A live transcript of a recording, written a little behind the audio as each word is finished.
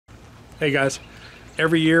Hey guys,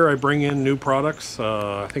 every year I bring in new products.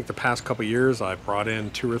 I think the past couple years I brought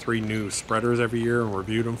in 2 or 3 new spreaders every year and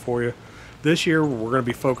reviewed them for you. This year we're going to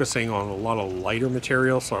be focusing on a lot of lighter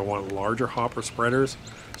material, so I want larger hopper spreaders.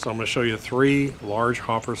 So I'm going to show you 3 large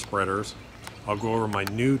hopper spreaders. I'll go over my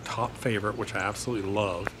new top favorite, which I absolutely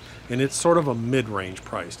love, and it's sort of a mid-range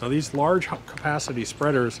price. Now these large capacity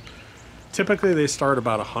spreaders, typically they start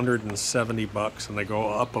about $170 and they go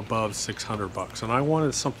up above $600, and I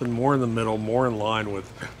wanted something more in the middle, more in line with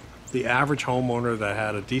the average homeowner that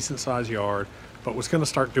had a decent sized yard but was going to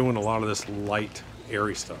start doing a lot of this light,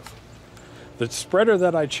 airy stuff. The spreader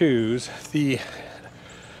that I choose, the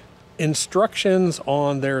instructions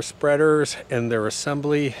on their spreaders and their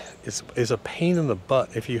assembly is a pain in the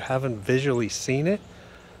butt if you haven't visually seen it.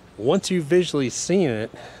 Once you've visually seen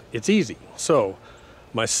it, it's easy. So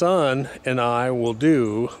my son and I will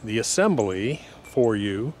do the assembly for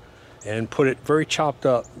you and put it very chopped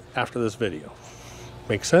up after this video.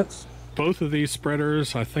 Make sense? Both of these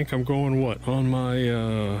spreaders, I think I'm going, on my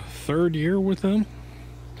 3rd year with them.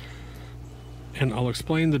 And I'll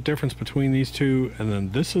explain the difference between these two, and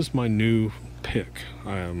then this is my new pick.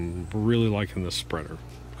 I am really liking this spreader.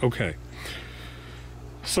 Okay,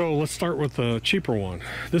 so let's start with the cheaper one.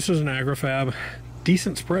 This is an AgriFab.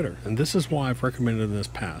 Decent spreader, and this is why I've recommended in this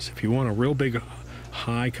past. If you want a real big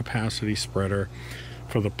high capacity spreader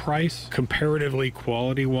for the price, comparatively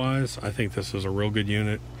quality wise, I think this is a real good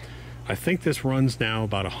unit. I think this runs now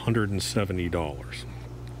about $170.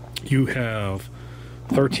 You have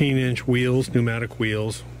 13-inch wheels, pneumatic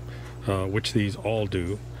wheels, which these all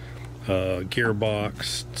do,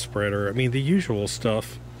 gearbox, spreader, I mean the usual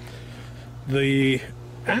stuff. The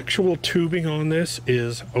actual tubing on this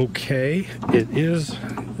is okay. It is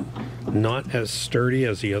not as sturdy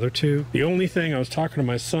as the other two. The only thing, I was talking to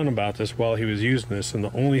my son about this while he was using this, and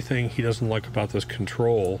the only thing he doesn't like about this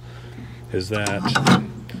control is that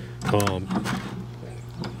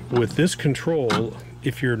with this control,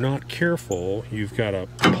 if you're not careful, you've got to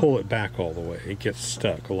pull it back all the way. It gets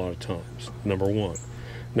stuck a lot of times, number one.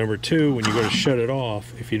 Number two, when you go to shut it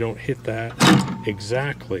off, if you don't hit that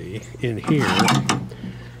exactly in here,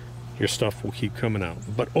 your stuff will keep coming out.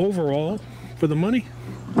 But overall, for the money,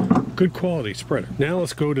 good quality spreader. Now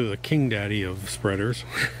let's go to the king daddy of spreaders.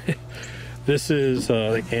 This is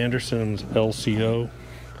the Anderson's LCO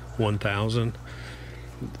 1000.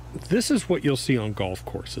 This is what you'll see on golf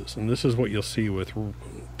courses, and this is what you'll see with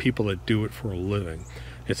people that do it for a living.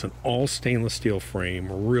 It's an all stainless steel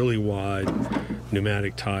frame, really wide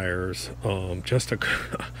pneumatic tires, just a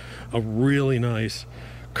really nice,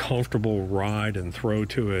 comfortable ride and throw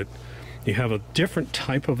to it. You have a different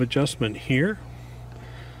type of adjustment here,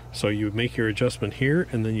 so you make your adjustment here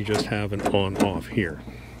and then you just have an on-off here.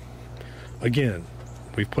 Again,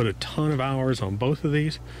 we've put a ton of hours on both of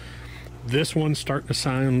these. This one's starting to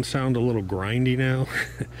sound a little grindy now.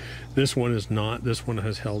 This one is not. This one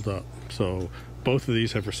has held up, so both of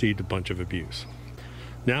these have received a bunch of abuse.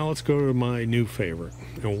 Now let's go to my new favorite.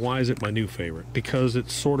 And why is it my new favorite? Because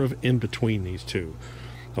it's sort of in between these two.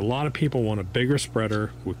 A lot of people want a bigger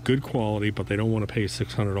spreader with good quality, but they don't want to pay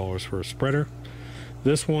 $600 for a spreader.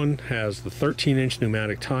 This one has the 13-inch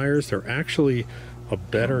pneumatic tires. They're actually a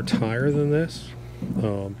better tire than this.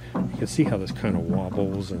 You can see how this kind of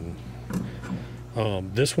wobbles, and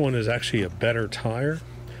this one is actually a better tire.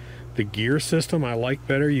 The gear system I like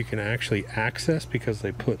better. You can actually access, because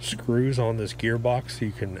they put screws on this gearbox so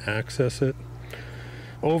you can access it.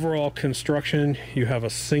 Overall construction, you have a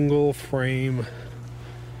single frame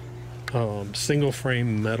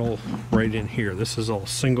metal right in here. This is all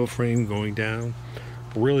single frame going down.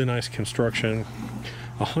 Really nice construction.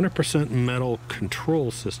 100% metal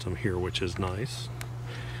control system here, which is nice.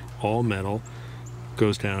 All metal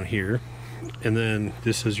goes down here, and then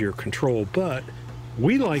this is your control. But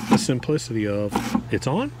we like the simplicity of it's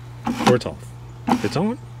on or it's off, it's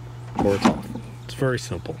on or it's off. It's very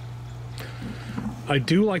simple. I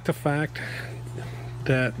do like the fact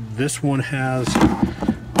that this one has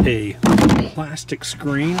a plastic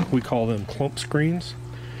screen. We call them clump screens.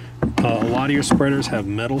 A lot of your spreaders have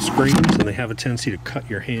metal screens, and they have a tendency to cut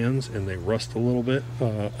your hands and they rust a little bit.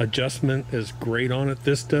 Adjustment is great on it.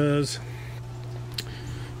 This does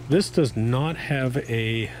not have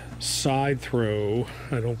a side throw.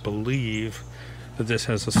 I don't believe that this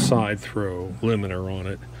has a side throw limiter on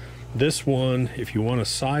it. This one, if you want a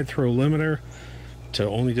side throw limiter to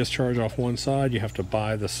only discharge off one side, you have to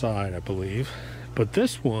buy the side, I believe. But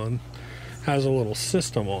this one has a little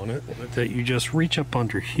system on it that you just reach up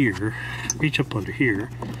under here,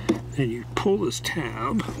 and you pull this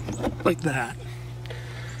tab like that.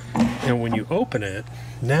 And when you open it,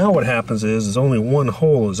 Now what happens is only one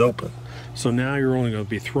hole is open. So now you're only going to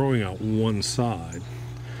be throwing out one side.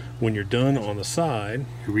 When you're done on the side,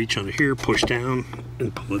 you reach under here, push down,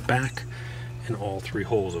 and pull it back, and all 3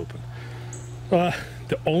 holes open.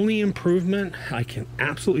 The only improvement I can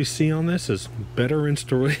absolutely see on this is better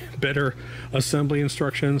assembly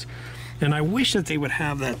instructions, and I wish that they would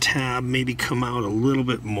have that tab maybe come out a little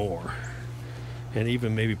bit more, and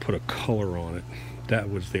even maybe put a color on it. That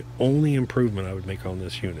was the only improvement I would make on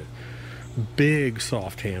this unit. Big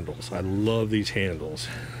soft handles. I love these handles.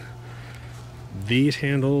 These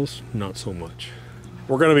handles, not so much.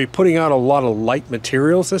 We're going to be putting out a lot of light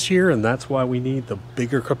materials this year, and that's why we need the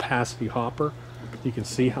bigger capacity hopper. You can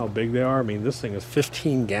see how big they are. I mean, this thing is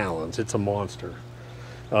 15 gallons. It's a monster.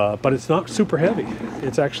 But it's not super heavy.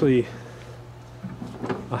 It's actually,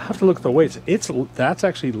 I have to look at the weights. That's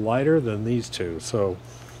actually lighter than these two. So,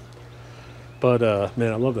 but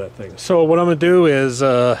man, I love that thing. So what I'm going to do is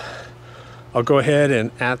I'll go ahead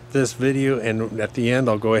and at this video, and at the end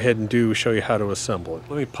I'll go ahead and show you how to assemble it.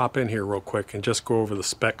 Let me pop in here real quick and just go over the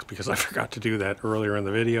specs, because I forgot to do that earlier in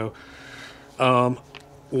the video.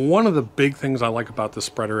 One of the big things I like about the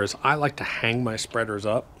spreader is I like to hang my spreaders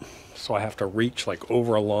up, so I have to reach like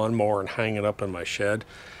over a lawnmower and hang it up in my shed,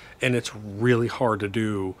 and it's really hard to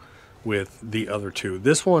do with the other two.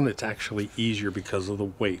 This one, it's actually easier because of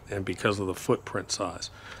the weight and because of the footprint size.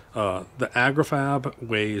 The AgriFab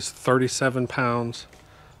weighs 37 pounds.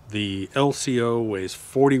 The LCO weighs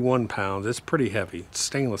 41 pounds. It's pretty heavy. It's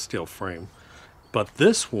stainless steel frame. But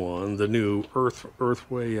this one, the new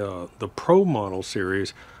Earthway, the Pro model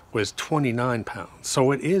series, was 29 pounds.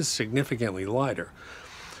 So it is significantly lighter.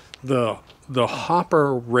 The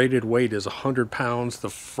hopper rated weight is 100 pounds. The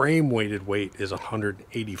frame weighted weight is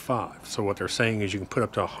 185. So what they're saying is you can put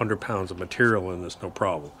up to 100 pounds of material in this, no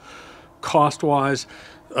problem. Cost-wise,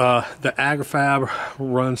 the AgriFab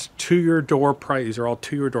runs to your door price. These are all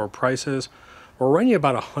to your door prices. We're running you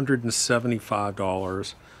about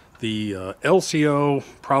 $175. The LCO,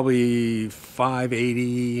 probably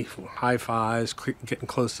 $580, high fives, getting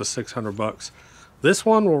close to 600 bucks. This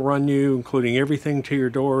one will run you, including everything to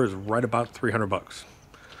your door, is right about 300 bucks.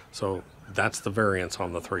 So that's the variance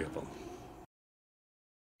on the 3 of them.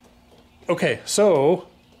 Okay, so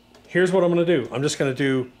here's what I'm gonna do. I'm just gonna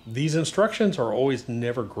do, these instructions are always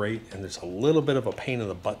never great, and it's a little bit of a pain in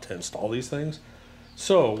the butt to install these things.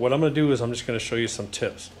 So what I'm gonna do is I'm just gonna show you some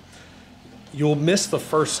tips. You'll miss the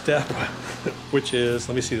first step, which is,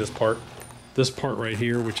 let me see this part. This part right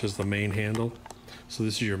here, which is the main handle. So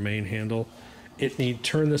this is your main handle.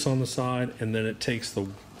 Turn this on the side, and then it takes the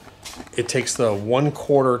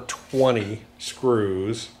 1/4 20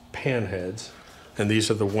 screws, pan heads, and these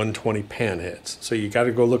are the 120 pan heads. So you got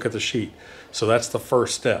to go look at the sheet. So that's the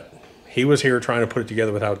first step. He was here trying to put it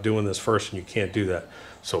together without doing this first, and you can't do that.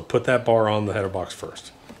 So put that bar on the header box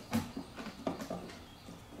first.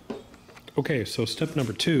 Okay, so step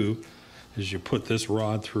number 2 is you put this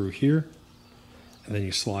rod through here, and then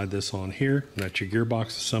you slide this on here, and that's your gearbox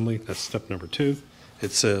assembly. That's step number 2.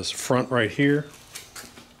 It says front right here.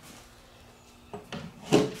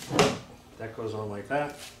 That goes on like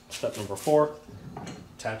that. Step number 4,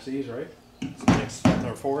 attach these, right? Next step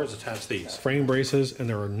number 4 is attach these. Frame braces, and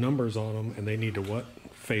there are numbers on them, and they need to what?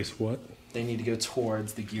 Face what? They need to go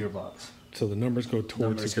towards the gearbox. So the numbers go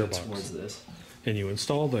towards the gearbox. Towards this. And you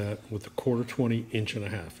install that with a 1/4 20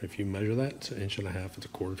 1.5 inch. If you measure that, it's 1.5 inch. It's a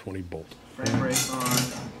 1/4 20 bolt. Frame brace on.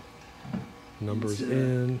 Numbers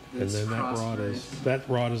in, and then that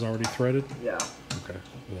rod is already threaded. Yeah. Okay,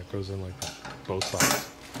 and that goes in like that, both sides.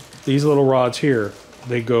 These little rods here,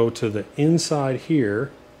 they go to the inside here,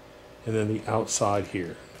 and then the outside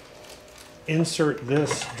here. Insert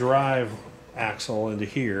this drive axle into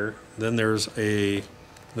here. Then there's a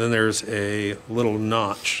little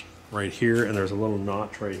notch right here, and there's a little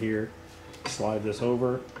notch right here. Slide this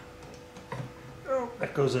over. Oh,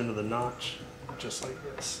 that goes into the notch, just like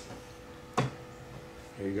this.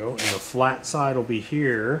 There you go. And the flat side will be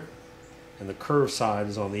here, and the curved side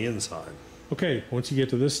is on the inside. Okay, once you get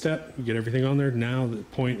to this step, you get everything on there. Now the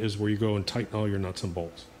point is where you go and tighten all your nuts and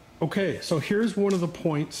bolts. Okay, so here's one of the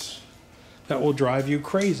points that will drive you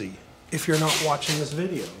crazy if you're not watching this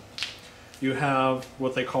video. You have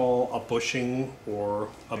what they call a bushing or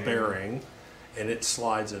a bearing, and it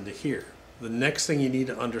slides into here. The next thing you need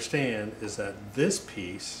to understand is that this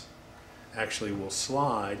piece actually will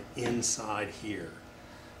slide inside here.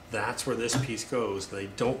 That's where this piece goes. They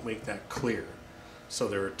don't make that clear. So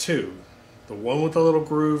there are 2. The one with the little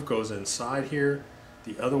groove goes inside here.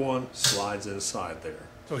 The other one slides inside there.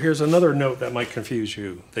 So here's another note that might confuse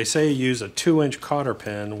you. They say use a 2-inch cotter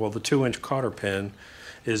pin. Well, the 2-inch cotter pin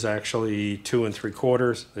is actually 2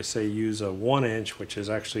 3/4. They say use a 1 inch, which is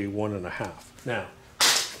actually 1 1/2. Now,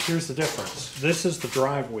 here's the difference. This is the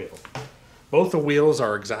drive wheel. Both the wheels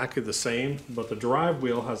are exactly the same, but the drive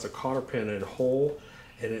wheel has a cotter pin and hole,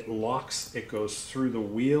 and it locks, it goes through the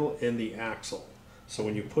wheel and the axle. So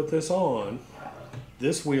when you put this on,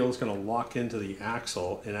 this wheel is going to lock into the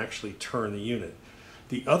axle and actually turn the unit.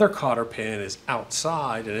 The other cotter pin is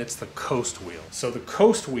outside, and it's the coast wheel. So the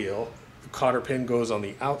coast wheel, the cotter pin goes on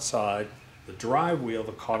the outside. The drive wheel,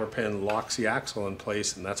 the cotter pin locks the axle in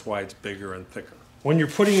place, and that's why it's bigger and thicker. When you're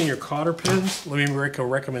putting in your cotter pins, let me make a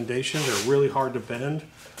recommendation. They're really hard to bend.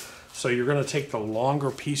 So you're going to take the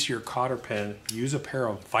longer piece of your cotter pin, use a pair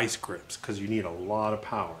of vice grips because you need a lot of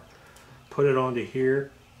power. Put it onto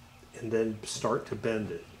here and then start to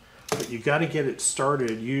bend it. But you got to get it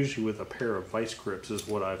started usually with a pair of vice grips is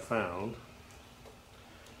what I've found.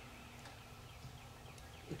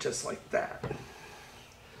 Just like that.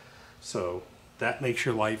 So that makes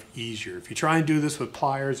your life easier. If you try and do this with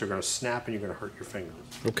pliers, they're going to snap and you're going to hurt your fingers.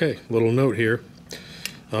 Okay, little note here.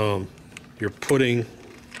 You're putting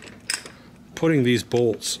these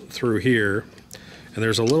bolts through here, and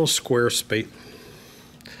there's a little square space,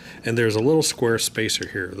 and there's a little square spacer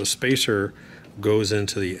here. The spacer goes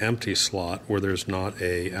into the empty slot where there's not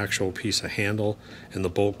a actual piece of handle, and the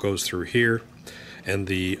bolt goes through here. And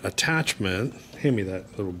the attachment, hand me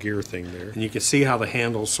that little gear thing there, and you can see how the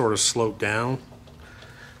handle's sort of sloped down.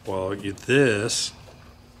 Well, this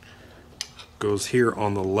goes here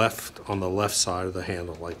on the left side of the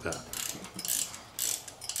handle like that.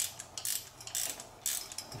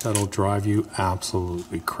 That'll drive you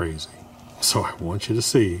absolutely crazy. So I want you to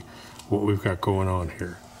see what we've got going on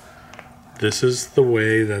here. This is the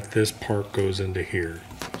way that this part goes into here.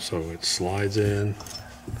 So it slides in.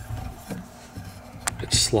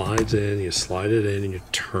 It slides in, you slide it in and you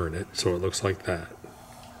turn it so it looks like that.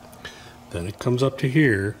 Then it comes up to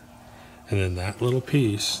here, and then that little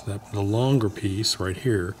piece, the longer piece right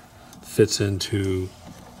here, fits into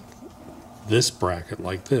this bracket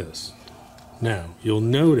like this. Now, you'll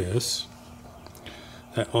notice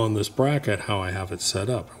that on this bracket how I have it set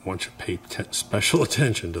up. I want you to pay special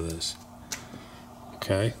attention to this.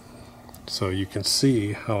 Okay? So you can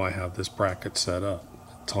see how I have this bracket set up.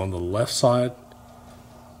 It's on the left side.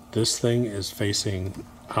 This thing is facing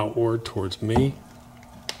outward towards me,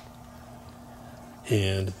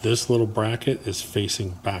 and this little bracket is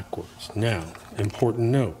facing backwards. Now, important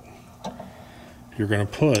note, you're going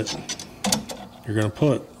to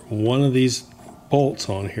put one of these bolts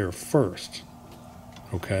on here first.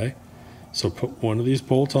 Okay, so put one of these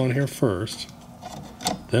bolts on here first.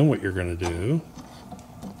 Then what you're going to do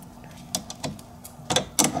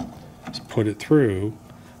is put it through.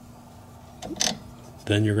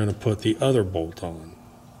 Then you're going to put the other bolt on.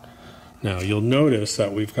 Now you'll notice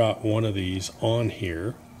that we've got one of these on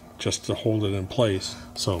here just to hold it in place.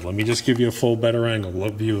 So let me just give you a full better angle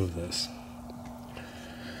view of this.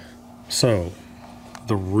 So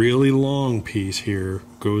the really long piece here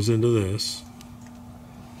goes into this.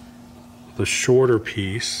 The shorter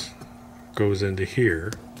piece goes into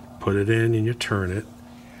here. Put it in and you turn it.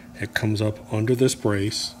 It comes up under this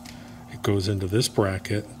brace. It goes into this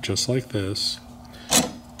bracket just like this.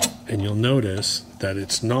 And you'll notice that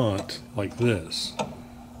it's not like this.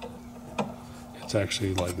 It's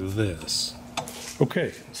actually like this.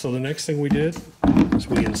 Okay, so the next thing we did is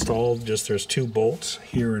we installed there's 2 bolts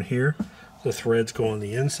here and here. The threads go on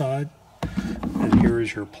the inside. And here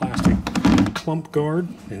is your plastic clump guard,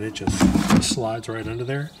 and it just slides right under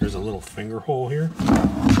there. There's a little finger hole here.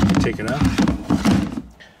 You take it out,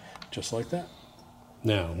 just like that.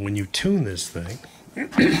 Now, when you tune this thing,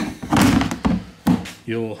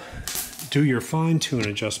 you'll do your fine-tune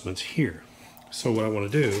adjustments here. So what I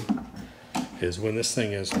want to do is when this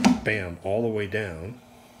thing is, bam, all the way down,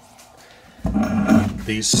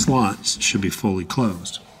 these slots should be fully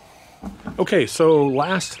closed. Okay, so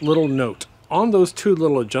last little note. On those 2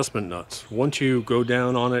 little adjustment nuts, once you go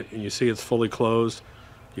down on it and you see it's fully closed,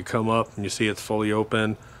 you come up and you see it's fully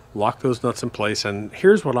open, lock those nuts in place, and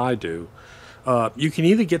here's what I do. You can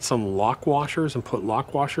either get some lock washers and put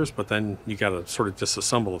lock washers, but then you got to sort of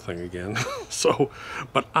disassemble the thing again.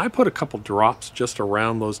 But I put a couple drops just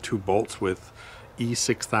around those 2 bolts with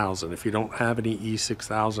E6000. If you don't have any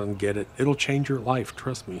E6000, get it. It'll change your life,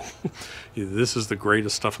 trust me. This is the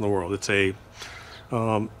greatest stuff in the world.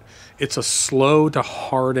 It's a slow to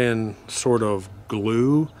harden sort of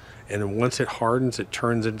glue, and once it hardens, it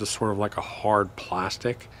turns into sort of like a hard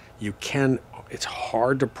plastic. It's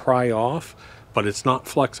hard to pry off, but it's not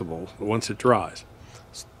flexible once it dries.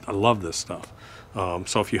 I love this stuff.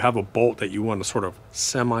 So if you have a bolt that you want to sort of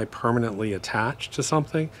semi-permanently attach to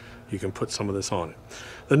something, you can put some of this on it.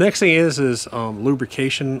 The next thing is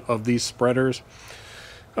lubrication of these spreaders.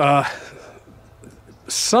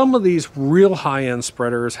 Some of these real high-end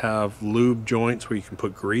spreaders have lube joints where you can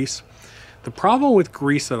put grease. The problem with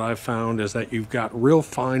grease that I've found is that you've got real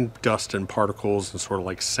fine dust and particles and sort of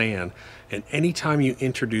like sand, and anytime you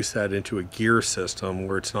introduce that into a gear system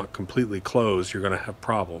where it's not completely closed, you're going to have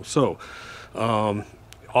problems. So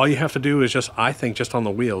all you have to do is I think just on the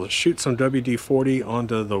wheels, shoot some WD-40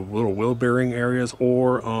 onto the little wheel bearing areas,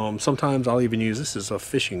 or sometimes I'll even use, this is a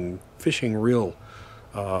fishing reel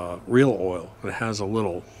oil. It has a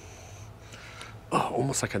little,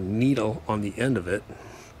 almost like a needle on the end of it.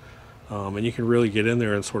 And you can really get in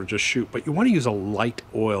there and sort of just shoot, but you want to use a light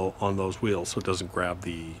oil on those wheels so it doesn't grab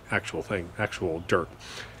the actual dirt.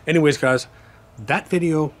 Anyways, guys, that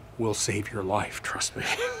video will save your life, trust me.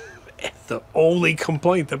 The only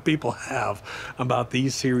complaint that people have about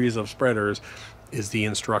these series of spreaders is the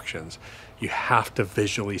instructions. You have to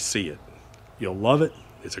visually see it. You'll love it.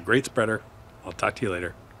 It's a great spreader. I'll talk to you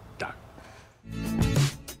later. Doc.